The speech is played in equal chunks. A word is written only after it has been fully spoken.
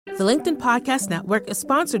The LinkedIn Podcast Network is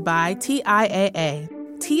sponsored by TIAA.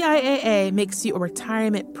 TIAA makes you a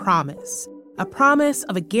retirement promise, a promise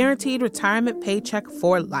of a guaranteed retirement paycheck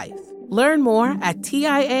for life. Learn more at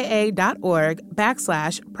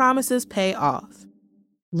TIAA.org/promises pay off.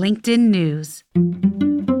 LinkedIn News.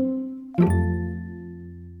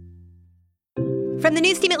 From the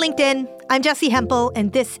news team at LinkedIn, I'm Jessi Hempel,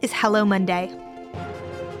 and this is Hello Monday.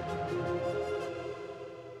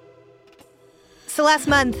 So last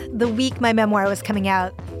month, the week my memoir was coming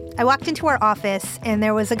out, I walked into our office and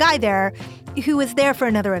there was a guy there who was there for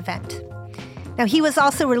another event. Now, he was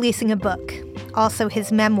also releasing a book, also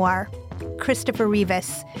his memoir, Christopher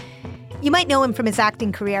Reeves. You might know him from his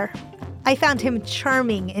acting career. I found him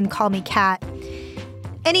charming in Call Me Kat.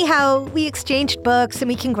 Anyhow, we exchanged books and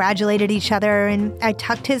we congratulated each other, and I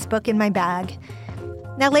tucked his book in my bag.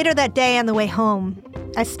 Now, later that day on the way home,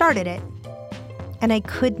 I started it, and I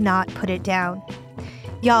could not put it down.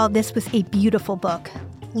 Y'all, this was a beautiful book.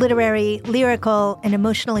 Literary, lyrical, and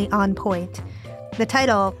emotionally on point. The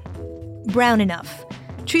title, Brown Enough.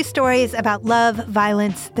 True stories about love,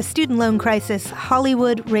 violence, the student loan crisis,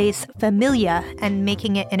 Hollywood, race, familia, and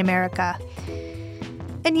making it in America.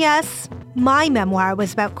 And yes, my memoir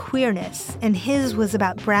was about queerness, and his was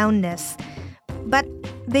about brownness. But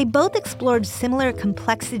they both explored similar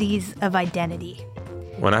complexities of identity.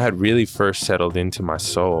 When I had really first settled into my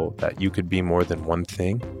soul that you could be more than one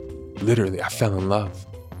thing, literally, I fell in love.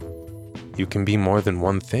 You can be more than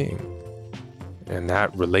one thing. And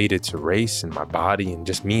that related to race and my body and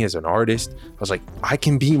just me as an artist. I was like, we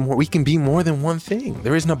can be more than one thing.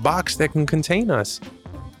 There isn't a box that can contain us.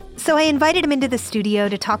 So I invited him into the studio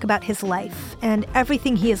to talk about his life and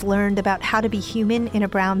everything he has learned about how to be human in a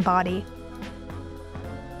brown body.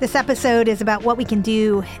 This episode is about what we can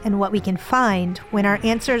do and what we can find when our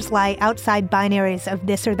answers lie outside binaries of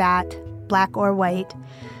this or that, black or white,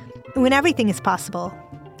 when everything is possible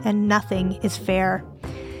and nothing is fair.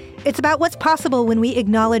 It's about what's possible when we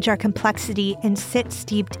acknowledge our complexity and sit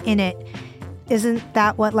steeped in it. Isn't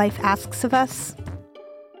that what life asks of us?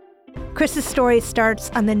 Chris's story starts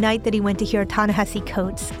on the night that he went to hear Ta-Nehisi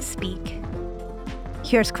Coates speak.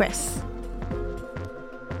 Here's Chris.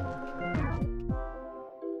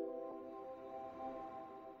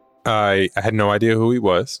 I had no idea who he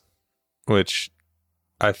was, which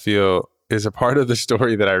I feel is a part of the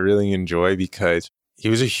story that I really enjoy because he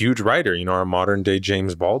was a huge writer, our modern day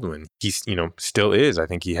James Baldwin. He's, still is. I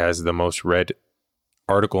think he has the most read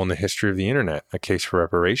article in the history of the internet, A Case for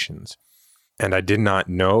Reparations. And I did not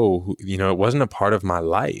know, it wasn't a part of my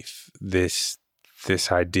life, this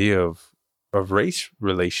idea of race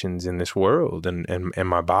relations in this world and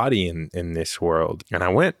my body in this world. And I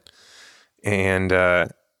went and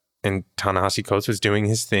Ta-Nehisi Coates was doing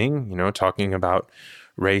his thing, talking about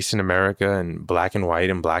race in America and black and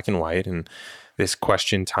white. And this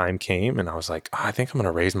question time came and I was like, I think I'm going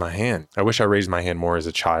to raise my hand. I wish I raised my hand more as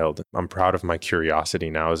a child. I'm proud of my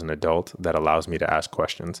curiosity now as an adult that allows me to ask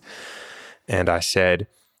questions. And I said,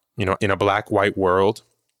 in a black-white world,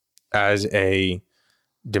 as a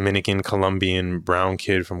Dominican, Colombian, brown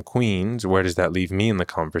kid from Queens, where does that leave me in the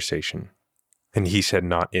conversation? And he said,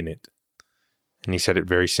 not in it. And he said it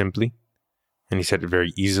very simply. And he said it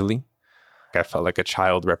very easily. I felt like a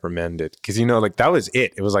child reprimanded. Because, that was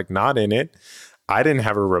it. It was like, not in it. I didn't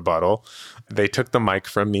have a rebuttal. They took the mic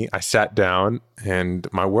from me. I sat down and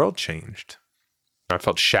my world changed. I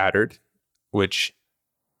felt shattered, which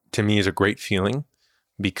to me is a great feeling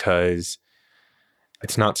because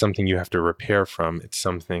it's not something you have to repair from. It's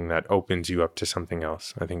something that opens you up to something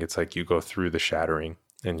else. I think it's like you go through the shattering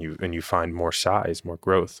and you find more size, more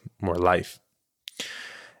growth, more life.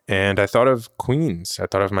 And I thought of Queens. I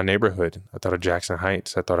thought of my neighborhood. I thought of Jackson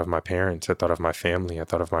Heights. I thought of my parents. I thought of my family. I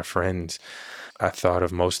thought of my friends. I thought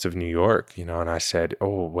of most of New York, and I said,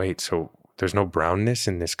 oh, wait, so there's no brownness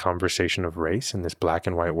in this conversation of race in this black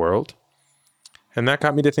and white world? And that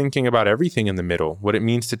got me to thinking about everything in the middle, what it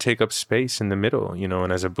means to take up space in the middle,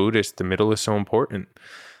 and as a Buddhist, the middle is so important.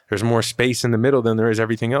 There's more space in the middle than there is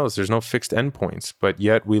everything else. There's no fixed endpoints, but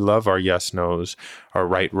yet we love our yes, no's, our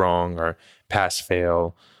right, wrong, our pass,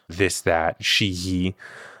 fail, this, that, she, he.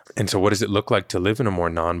 And so what does it look like to live in a more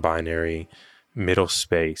non-binary middle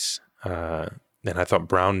space? And I thought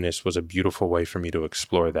brownness was a beautiful way for me to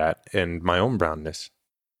explore that and my own brownness.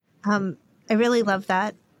 I really love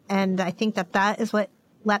that. And I think that is what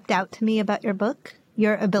leapt out to me about your book,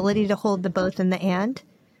 your ability to hold the both and the and,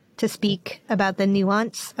 to speak about the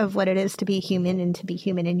nuance of what it is to be human and to be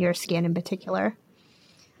human in your skin in particular.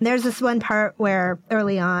 There's this one part where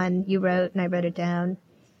early on you wrote, and I wrote it down,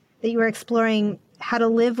 that you were exploring how to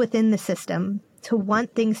live within the system, to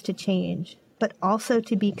want things to change, but also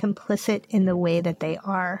to be complicit in the way that they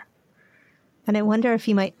are. And I wonder if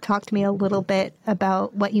you might talk to me a little bit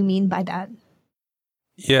about what you mean by that.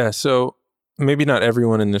 Yeah, so maybe not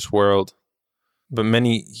everyone in this world, but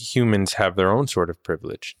many humans have their own sort of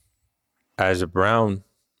privilege. As a brown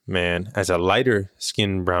man, as a lighter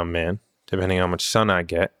skinned brown man, depending on how much sun I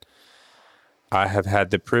get, I have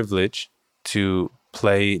had the privilege to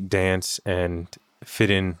play, dance, and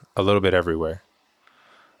fit in a little bit everywhere.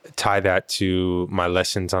 Tie that to my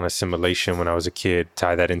lessons on assimilation when I was a kid,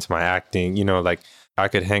 tie that into my acting. Like I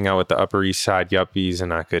could hang out with the Upper East Side yuppies,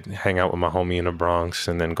 and I could hang out with my homie in the Bronx,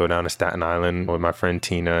 and then go down to Staten Island with my friend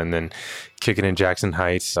Tina, and then kick it in Jackson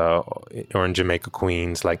Heights or in Jamaica,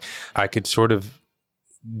 Queens. Like I could sort of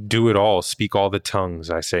do it all, speak all the tongues,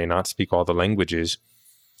 I say, not speak all the languages.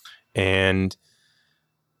 And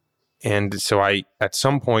so I, at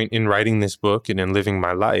some point in writing this book and in living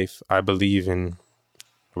my life, I believe in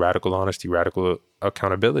radical honesty, radical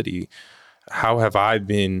accountability. How have I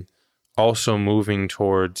been also moving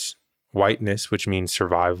towards whiteness, which means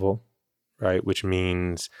survival, right? Which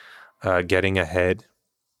means getting ahead.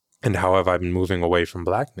 And how have I been moving away from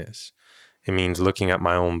blackness? It means looking at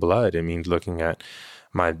my own blood. It means looking at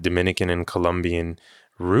my Dominican and Colombian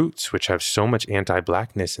roots, which have so much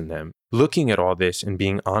anti-blackness in them. Looking at all this and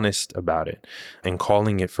being honest about it and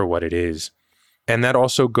calling it for what it is. And that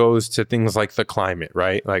also goes to things like the climate,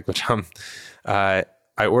 right? Like, which I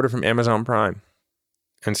order from Amazon Prime.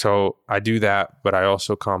 And so I do that, but I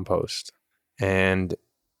also compost. And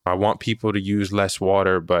I want people to use less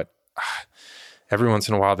water, but every once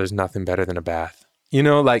in a while, there's nothing better than a bath.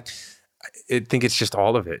 I think it's just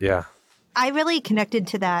all of it. Yeah. I really connected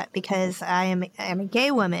to that because I am a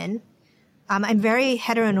gay woman. I'm very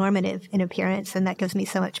heteronormative in appearance, and that gives me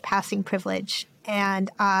so much passing privilege. And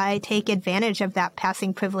I take advantage of that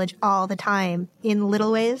passing privilege all the time in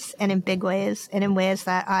little ways and in big ways and in ways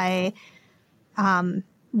that I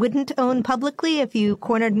wouldn't own publicly if you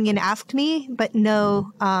cornered me and asked me, but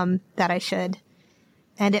know that I should.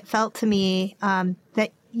 And it felt to me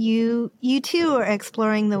that you too are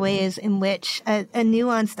exploring the ways in which a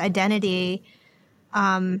nuanced identity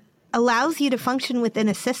allows you to function within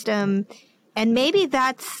a system. And maybe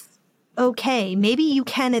that's okay. Maybe you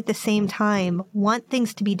can at the same time want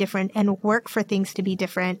things to be different and work for things to be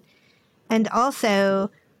different, and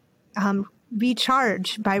also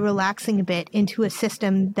recharge by relaxing a bit into a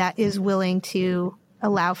system that is willing to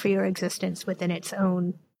allow for your existence within its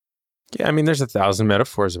own. Yeah, I mean, there's 1,000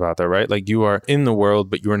 metaphors about that, right? Like you are in the world,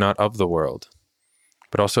 but you are not of the world.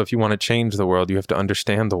 But also, if you want to change the world, you have to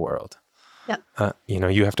understand the world. Yep.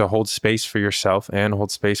 You have to hold space for yourself and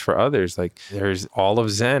hold space for others. Like there's all of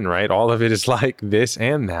Zen, right? All of it is like this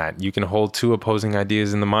and that. You can hold two opposing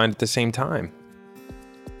ideas in the mind at the same time.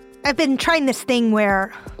 I've been trying this thing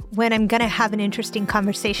where when I'm going to have an interesting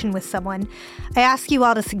conversation with someone, I ask you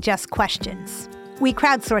all to suggest questions. We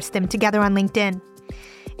crowdsourced them together on LinkedIn.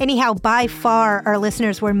 Anyhow, by far, our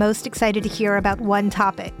listeners were most excited to hear about one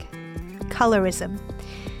topic, colorism.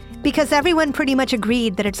 Because everyone pretty much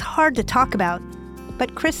agreed that it's hard to talk about,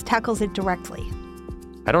 but Chris tackles it directly.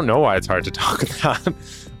 I don't know why it's hard to talk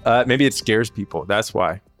about. Maybe it scares people. That's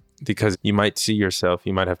why. Because you might see yourself.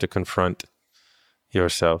 You might have to confront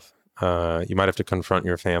yourself. You might have to confront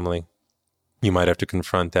your family. You might have to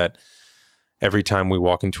confront that every time we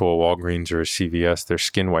walk into a Walgreens or a CVS, there's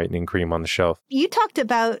skin whitening cream on the shelf. You talked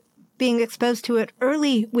about being exposed to it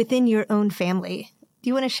early within your own family.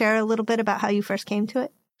 Do you want to share a little bit about how you first came to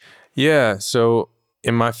it? Yeah. So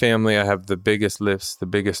in my family, I have the biggest lips, the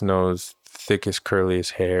biggest nose, thickest,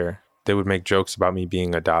 curliest hair. They would make jokes about me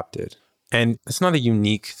being adopted. And it's not a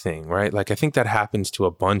unique thing, right? Like I think that happens to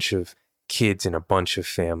a bunch of kids in a bunch of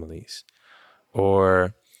families.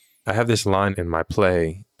 Or I have this line in my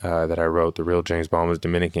play that I wrote, The Real James Baldwin Was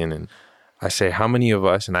Dominican. And I say, how many of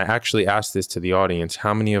us, and I actually asked this to the audience,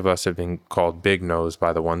 how many of us have been called big nose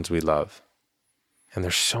by the ones we love? And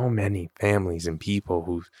there's so many families and people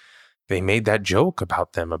who they made that joke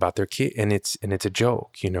about them, about their kid, and it's a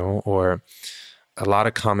joke, or a lot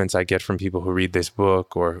of comments I get from people who read this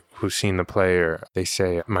book or who've seen the play, or they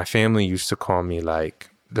say, my family used to call me like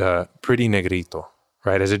the pretty negrito,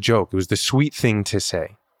 right? As a joke. It was the sweet thing to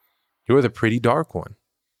say. You're the pretty dark one.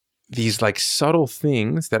 These like subtle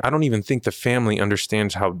things that I don't even think the family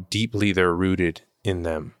understands how deeply they're rooted in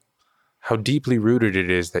them. How deeply rooted it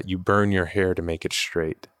is that you burn your hair to make it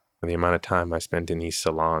straight. The amount of time I spent in these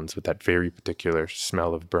salons with that very particular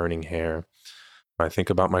smell of burning hair. I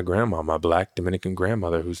think about my grandma, my Black Dominican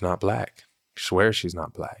grandmother who's not Black. She swears she's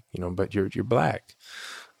not Black, but you're Black.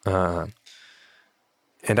 And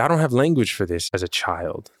I don't have language for this as a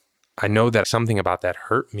child. I know that something about that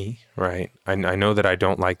hurt me, right? I know that I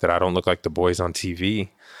don't look like the boys on TV.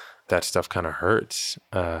 That stuff kind of hurts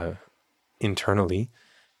internally.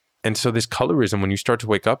 And so this colorism, when you start to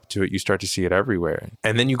wake up to it, you start to see it everywhere.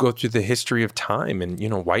 And then you go through the history of time and,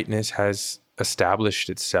 whiteness has established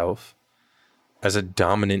itself as a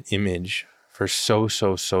dominant image for so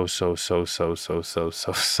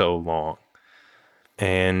long.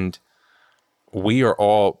 And we are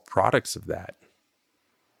all products of that.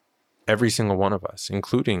 Every single one of us,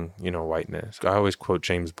 including, whiteness. I always quote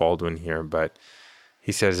James Baldwin here, but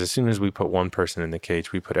he says, as soon as we put one person in the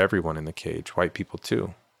cage, we put everyone in the cage, white people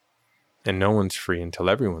too. And no one's free until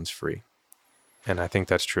everyone's free. And I think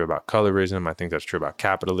that's true about colorism. I think that's true about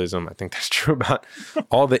capitalism. I think that's true about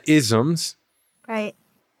all the isms. Right.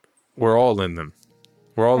 We're all in them.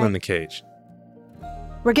 We're all in the cage.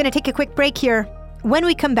 We're going to take a quick break here. When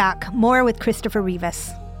we come back, more with Christopher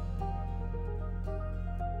Rivas.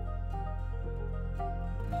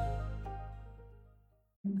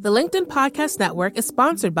 The LinkedIn Podcast Network is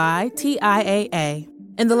sponsored by TIAA.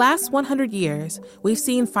 In the last 100 years, we've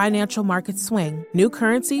seen financial markets swing, new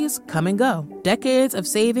currencies come and go, decades of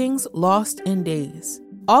savings lost in days,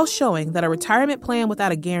 all showing that a retirement plan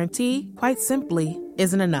without a guarantee, quite simply,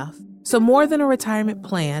 isn't enough. So more than a retirement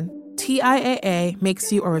plan, TIAA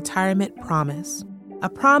makes you a retirement promise. A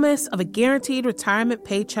promise of a guaranteed retirement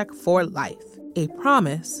paycheck for life. A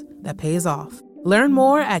promise that pays off. Learn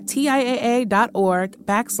more at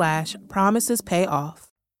TIAA.org/promisespayoff.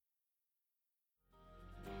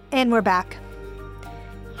 And we're back.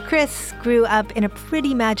 Chris grew up in a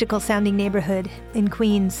pretty magical-sounding neighborhood in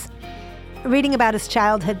Queens. Reading about his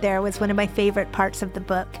childhood there was one of my favorite parts of the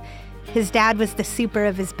book. His dad was the super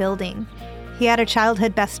of his building. He had a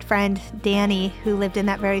childhood best friend, Danny, who lived in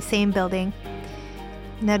that very same building.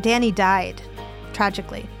 Now, Danny died,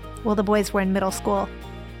 tragically, while the boys were in middle school.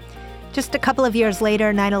 Just a couple of years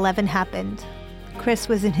later, 9/11 happened. Chris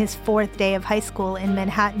was in his 4th day of high school in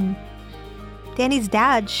Manhattan. Danny's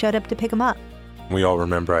dad showed up to pick him up. We all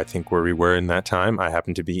remember, I think, where we were in that time. I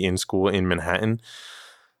happened to be in school in Manhattan.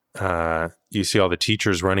 You see all the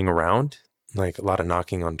teachers running around, like a lot of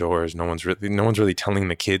knocking on doors. No one's really telling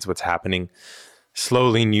the kids what's happening.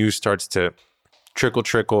 Slowly, news starts to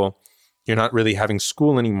trickle. You're not really having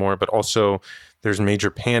school anymore, but also there's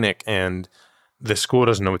major panic and the school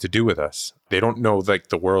doesn't know what to do with us. They don't know like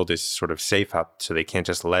the world is sort of safe out, so they can't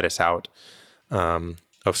just let us out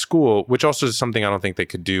of school, which also is something I don't think they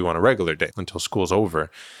could do on a regular day until school's over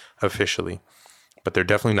officially. But they're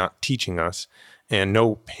definitely not teaching us. And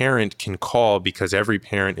no parent can call because every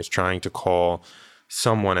parent is trying to call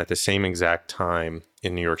someone at the same exact time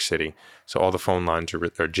in New York City. So all the phone lines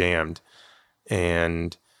are jammed.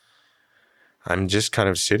 And I'm just kind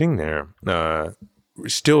of sitting there,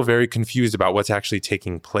 still very confused about what's actually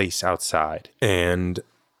taking place outside. And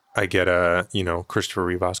I get Christopher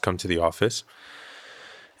Rivas come to the office,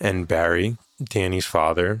 and Barry, Danny's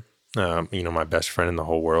father, my best friend in the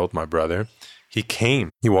whole world, my brother, he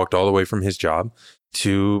walked all the way from his job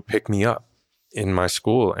to pick me up in my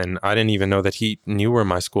school. And I didn't even know that he knew where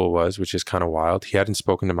my school was, which is kind of wild. He hadn't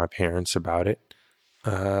spoken to my parents about it.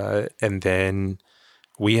 And then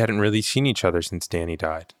we hadn't really seen each other since Danny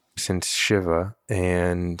died, since Shiva,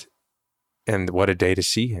 and what a day to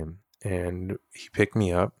see him. And he picked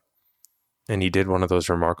me up, and he did one of those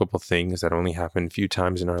remarkable things that only happen a few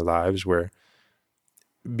times in our lives, where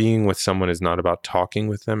being with someone is not about talking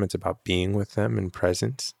with them, it's about being with them in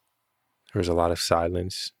presence. There was a lot of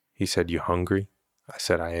silence. He said, "You hungry?" I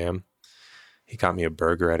said, "I am." He got me a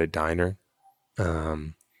burger at a diner.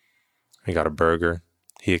 I got a burger.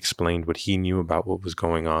 He explained what he knew about what was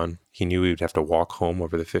going on. He knew he would have to walk home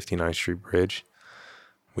over the 59th Street Bridge.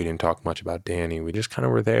 We didn't talk much about Danny. We just kind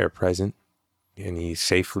of were there, present. And he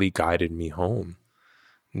safely guided me home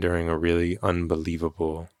during a really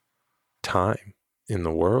unbelievable time in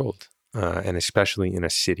the world, and especially in a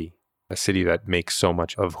city that makes so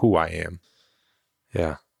much of who I am.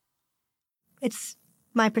 Yeah. It's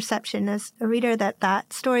my perception as a reader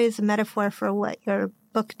that story is a metaphor for what your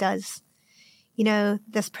book does.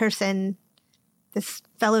 This person, this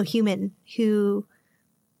fellow human who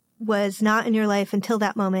was not in your life until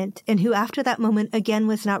that moment, and who after that moment again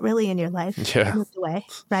was not really in your life. Yeah. Moved away,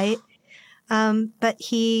 right? But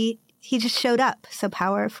he just showed up so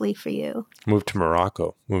powerfully for you. Moved to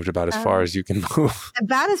Morocco. Moved about as far as you can move.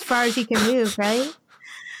 About as far as you can move, right?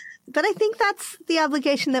 But I think that's the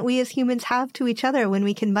obligation that we as humans have to each other when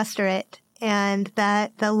we can muster it. And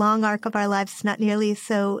that the long arc of our lives is not nearly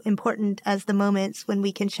so important as the moments when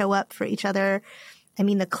we can show up for each other. I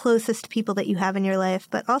mean, the closest people that you have in your life,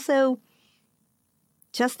 but also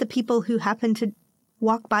just the people who happen to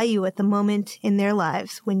walk by you at the moment in their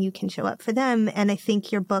lives when you can show up for them. And I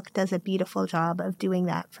think your book does a beautiful job of doing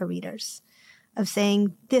that for readers, of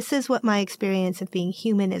saying, this is what my experience of being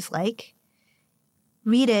human is like.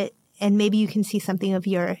 Read it, and maybe you can see something of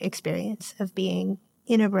your experience of being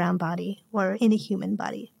in a brown body or in a human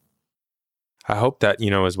body. I hope that,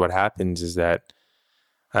 is what happens is that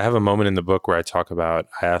I have a moment in the book where I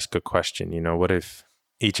ask a question, what if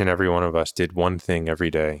each and every one of us did one thing every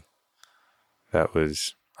day that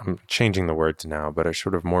was, I'm changing the words now, but are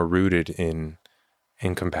sort of more rooted in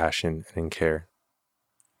compassion and in care.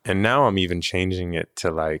 And now I'm even changing it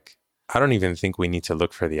to I don't even think we need to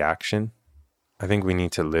look for the action. I think we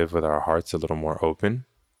need to live with our hearts a little more open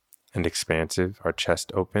and expansive, our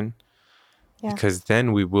chest open, because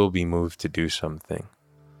then we will be moved to do something.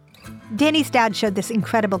 Danny's dad showed this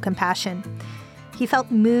incredible compassion. He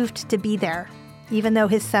felt moved to be there, even though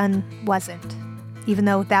his son wasn't, even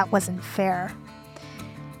though that wasn't fair.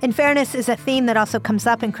 And fairness is a theme that also comes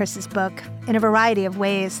up in Chris's book in a variety of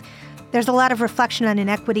ways. There's a lot of reflection on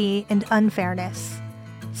inequity and unfairness.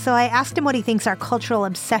 So I asked him what he thinks our cultural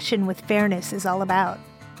obsession with fairness is all about.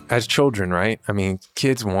 As children, right? I mean,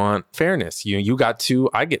 kids want fairness. You got two,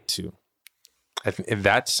 I get two. If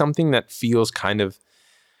that's something that feels kind of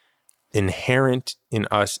inherent in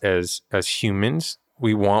us as humans,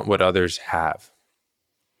 we want what others have.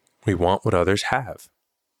 We want what others have.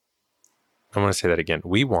 I want to say that again.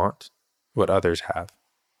 We want what others have.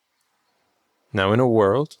 Now, in a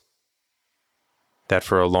world that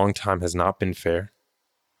for a long time has not been fair,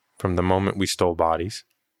 from the moment we stole bodies,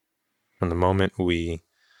 from the moment we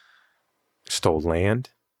stole land,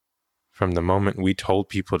 from the moment we told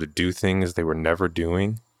people to do things they were never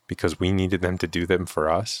doing because we needed them to do them for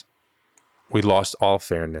us, we lost all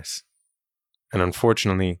fairness. And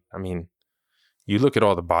unfortunately, I mean, you look at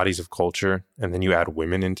all the bodies of culture and then you add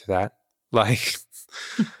women into that,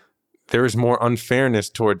 there is more unfairness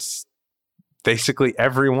towards basically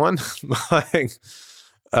everyone,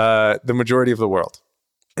 the majority of the world.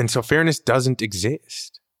 And so fairness doesn't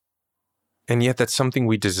exist. And yet that's something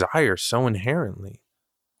we desire so inherently.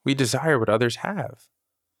 We desire what others have.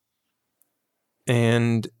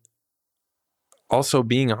 And also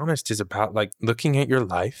being honest is about looking at your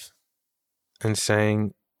life and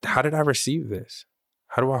saying, how did I receive this?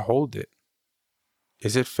 How do I hold it?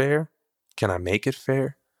 Is it fair? Can I make it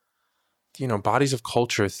fair? Bodies of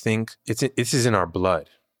culture think this is in our blood.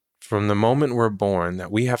 From the moment we're born,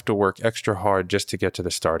 that we have to work extra hard just to get to the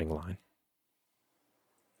starting line.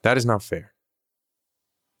 That is not fair.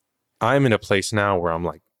 I'm in a place now where I'm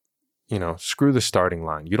screw the starting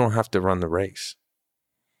line. You don't have to run the race.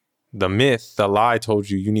 The myth, the lie told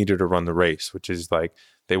you needed to run the race, which is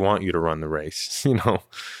they want you to run the race.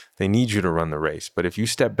 They need you to run the race. But if you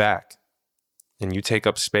step back and you take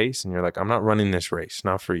up space and you're I'm not running this race,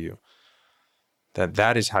 not for you.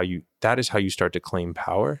 That is how you start to claim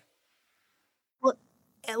power. Well,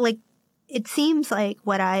 it seems like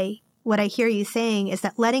what I hear you saying is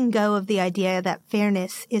that letting go of the idea that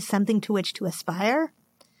fairness is something to which to aspire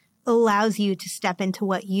allows you to step into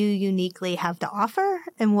what you uniquely have to offer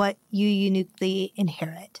and what you uniquely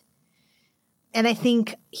inherit. And I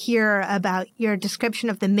think here about your description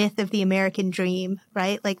of the myth of the American dream,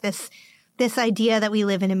 right? This idea that we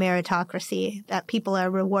live in a meritocracy, that people are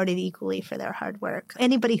rewarded equally for their hard work.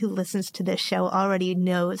 Anybody who listens to this show already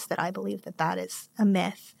knows that I believe that is a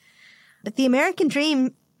myth. But the American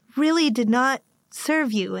dream really did not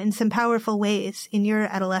serve you in some powerful ways in your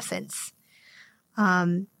adolescence.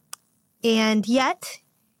 And yet,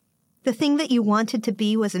 the thing that you wanted to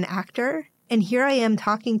be was an actor. And here I am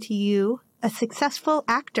talking to you, a successful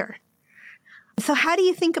actor. So how do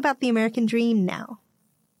you think about the American dream now?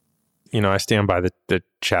 I stand by the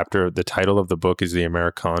chapter, the title of the book is The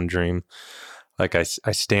American Dream. I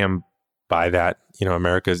stand by that.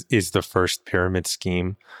 America is the first pyramid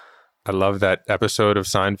scheme. I love that episode of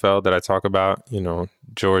Seinfeld that I talk about.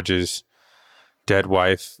 George's dead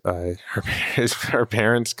wife, her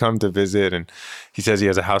parents come to visit, and he says he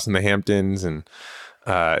has a house in the Hamptons, and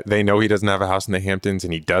they know he doesn't have a house in the Hamptons,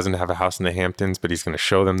 and he doesn't have a house in the Hamptons, but he's going to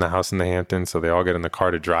show them the house in the Hamptons. So they all get in the car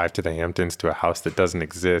to drive to the Hamptons, to a house that doesn't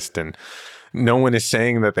exist. And no one is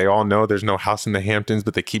saying that they all know there's no house in the Hamptons,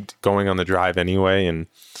 but they keep going on the drive anyway. And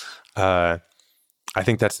I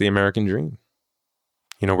think that's the American dream.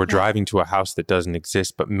 We're driving to a house that doesn't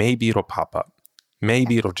exist, but maybe it'll pop up.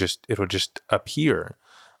 Maybe it'll just appear.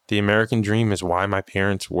 The American dream is why my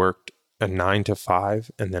parents worked a 9 to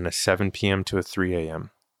 5 and then a 7 p.m. to a 3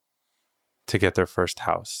 a.m. to get their first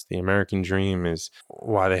house. The American dream is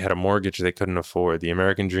why they had a mortgage they couldn't afford. The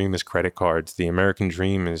American dream is credit cards. The American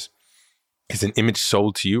dream is an image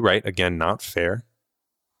sold to you, right? Again, not fair.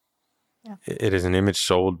 Yeah. It is an image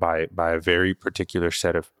sold by a very particular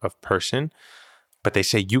set of person, but they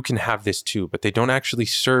say you can have this too, but they don't actually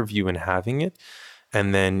serve you in having it.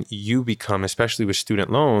 And then you become, especially with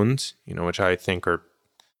student loans, which I think are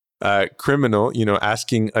criminal,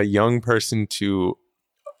 asking a young person to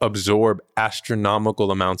absorb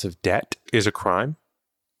astronomical amounts of debt is a crime.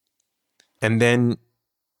 And then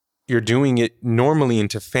you're doing it normally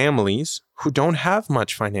into families who don't have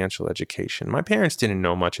much financial education. My parents didn't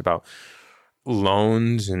know much about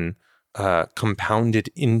loans and compounded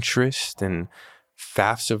interest and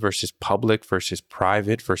FAFSA versus public versus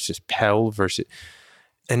private versus Pell versus...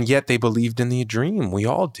 And yet they believed in the dream. We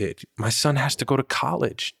all did. My son has to go to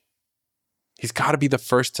college. He's got to be the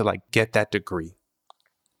first to get that degree.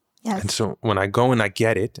 Yes. And so when I go and I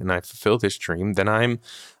get it and I fulfill this dream, then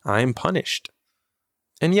I'm punished.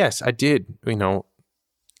 And yes, I did,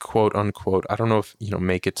 quote unquote, I don't know if,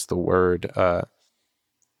 make it's the word. I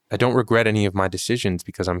don't regret any of my decisions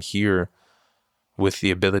because I'm here with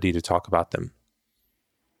the ability to talk about them.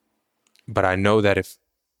 But I know that if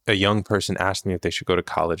a young person asked me if they should go to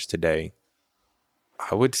college today,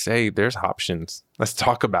 I would say there's options. Let's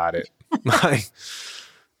talk about it.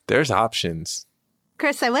 There's options.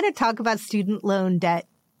 Chris, I want to talk about student loan debt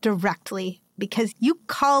directly because you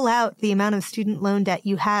call out the amount of student loan debt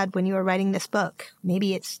you had when you were writing this book.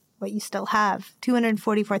 Maybe it's what you still have,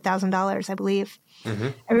 $244,000, I believe. Mm-hmm.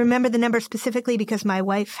 I remember the number specifically because my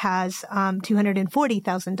wife has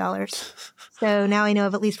 $240,000. So now I know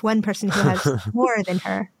of at least one person who has more than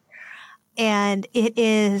her. And it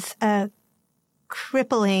is a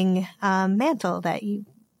crippling mantle that you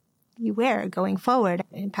wear going forward.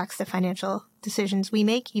 It impacts the financial decisions we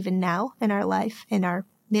make even now in our life, in our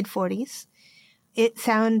mid-40s. It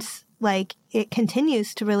sounds like it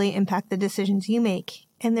continues to really impact the decisions you make.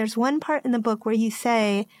 And there's one part in the book where you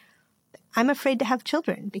say, I'm afraid to have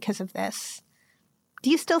children because of this.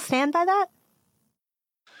 Do you still stand by that?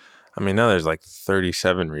 I mean, now there's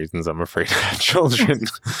 37 reasons I'm afraid to have children.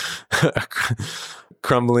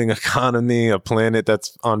 Crumbling economy, a planet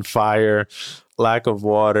that's on fire, lack of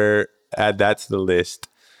water, add that to the list.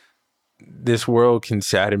 This world can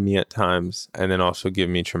sadden me at times and then also give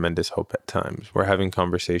me tremendous hope at times. We're having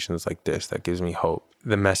conversations like this that gives me hope.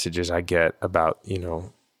 The messages I get about,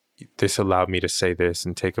 this allowed me to say this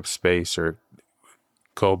and take up space or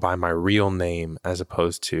go by my real name as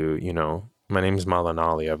opposed to, my name is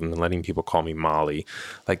Malinali. I've been letting people call me Molly.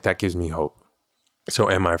 That gives me hope.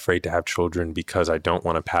 So am I afraid to have children because I don't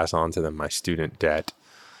want to pass on to them my student debt?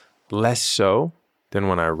 Less so than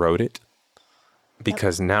when I wrote it.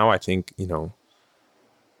 Because now I think,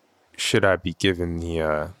 should I be given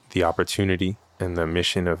the opportunity and the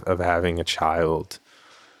mission of having a child,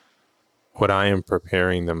 what I am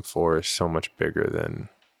preparing them for is so much bigger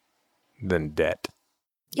than debt.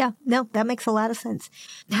 Yeah, no, that makes a lot of sense.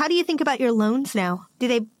 How do you think about your loans now? Do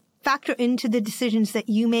they factor into the decisions that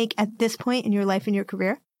you make at this point in your life and your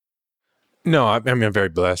career? No, I mean, I'm very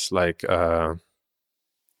blessed. I'm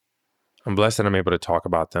blessed that I'm able to talk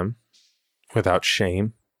about them without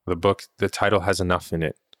shame. The book, the title has enough in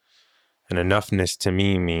it. And enoughness to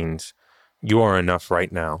me means you are enough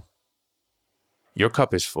right now. Your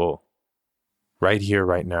cup is full right here,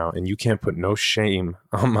 right now. And you can't put no shame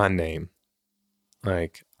on my name.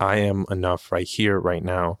 I am enough right here, right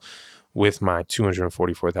now with my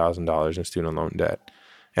 $244,000 in student loan debt.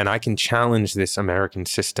 And I can challenge this American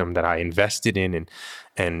system that I invested in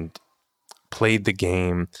and played the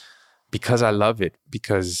game because I love it,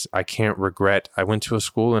 because I can't regret. I went to a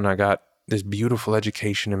school and I got this beautiful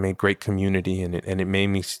education and made great community, and it made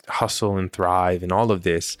me hustle and thrive and all of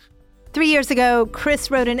this. 3 years ago,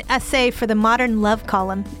 Chris wrote an essay for the Modern Love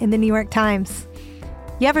column in the New York Times.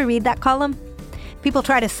 You ever read that column? People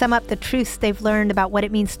try to sum up the truths they've learned about what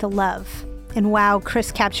it means to love. And wow,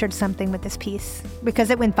 Chris captured something with this piece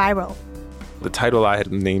because it went viral. The title I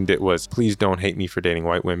had named it was, Please Don't Hate Me for Dating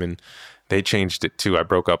White Women. They changed it to, I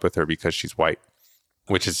broke up with her because she's white,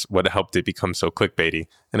 which is what helped it become so clickbaity,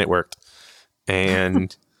 and it worked.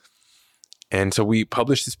 And so we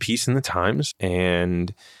published this piece in the Times,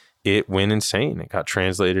 and it went insane. It got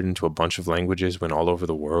translated into a bunch of languages, went all over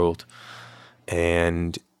the world.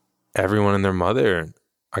 And everyone and their mother,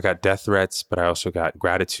 I got death threats, but I also got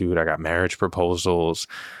gratitude. I got marriage proposals.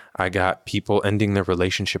 I got people ending their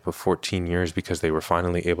relationship of 14 years because they were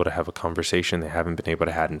finally able to have a conversation they haven't been able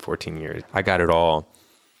to have in 14 years. I got it all.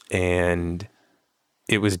 And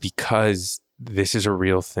it was because this is a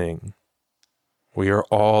real thing. We are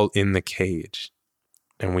all in the cage,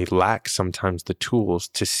 and we lack sometimes the tools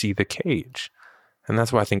to see the cage. And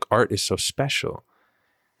that's why I think art is so special.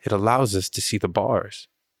 It allows us to see the bars.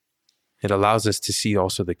 it allows us to see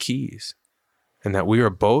also the keys, and that we are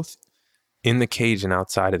both in the cage and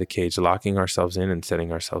outside of the cage, locking ourselves in and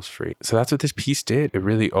setting ourselves free. So that's what this piece did. It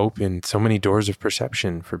really opened so many doors of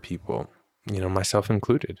perception for people, myself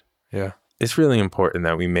included. Yeah. It's really important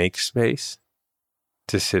that we make space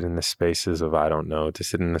to sit in the spaces of I don't know, to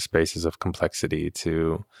sit in the spaces of complexity,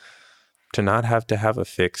 to not have to have a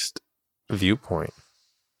fixed viewpoint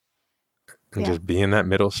and just be in that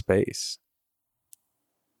middle space.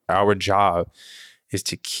 Our job is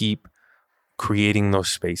to keep creating those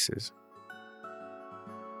spaces.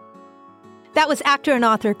 That was actor and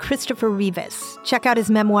author Christopher Rivas. Check out his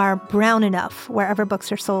memoir, Brown Enough, wherever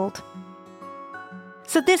books are sold.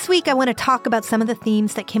 So this week, I want to talk about some of the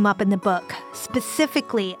themes that came up in the book.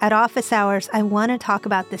 Specifically, at office hours, I want to talk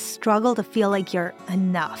about this struggle to feel like you're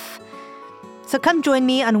enough. So come join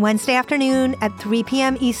me on Wednesday afternoon at 3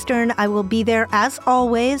 p.m. Eastern. I will be there, as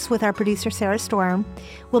always, with our producer, Sarah Storm.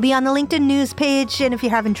 We'll be on the LinkedIn news page, and if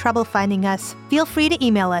you're having trouble finding us, feel free to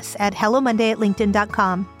email us at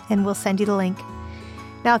hellomonday@linkedin.com, and we'll send you the link.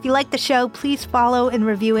 Now, if you like the show, please follow and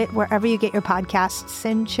review it wherever you get your podcasts,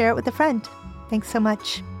 and share it with a friend. Thanks so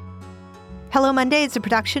much. Hello Monday is a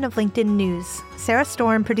production of LinkedIn News. Sarah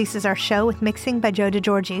Storm produces our show with mixing by Joe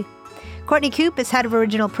DeGiorgi. Courtney Coop is head of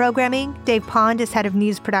original programming. Dave Pond is head of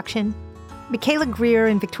news production. Michaela Greer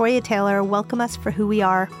and Victoria Taylor welcome us for who we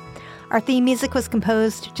are. Our theme music was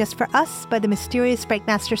composed just for us by the mysterious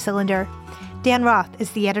Breakmaster Cylinder. Dan Roth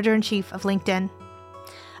is the editor-in-chief of LinkedIn.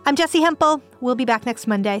 I'm Jessi Hempel. We'll be back next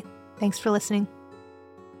Monday. Thanks for listening.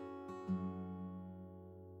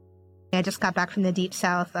 I just got back from the Deep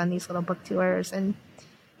South on these little book tours, and,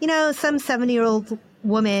 some 70-year-old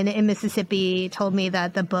woman in Mississippi told me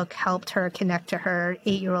that the book helped her connect to her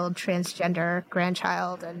 8-year-old transgender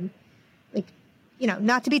grandchild. And,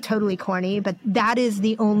 not to be totally corny, but that is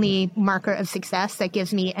the only marker of success that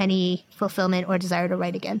gives me any fulfillment or desire to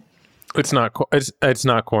write again. It's not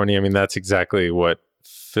corny. I mean, that's exactly what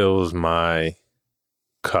fills my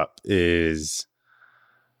cup, is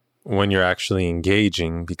when you're actually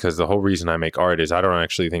engaging, because the whole reason I make art is I don't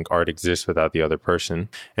actually think art exists without the other person.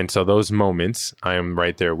 And so those moments, I am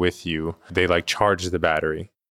right there with you. They charge the battery.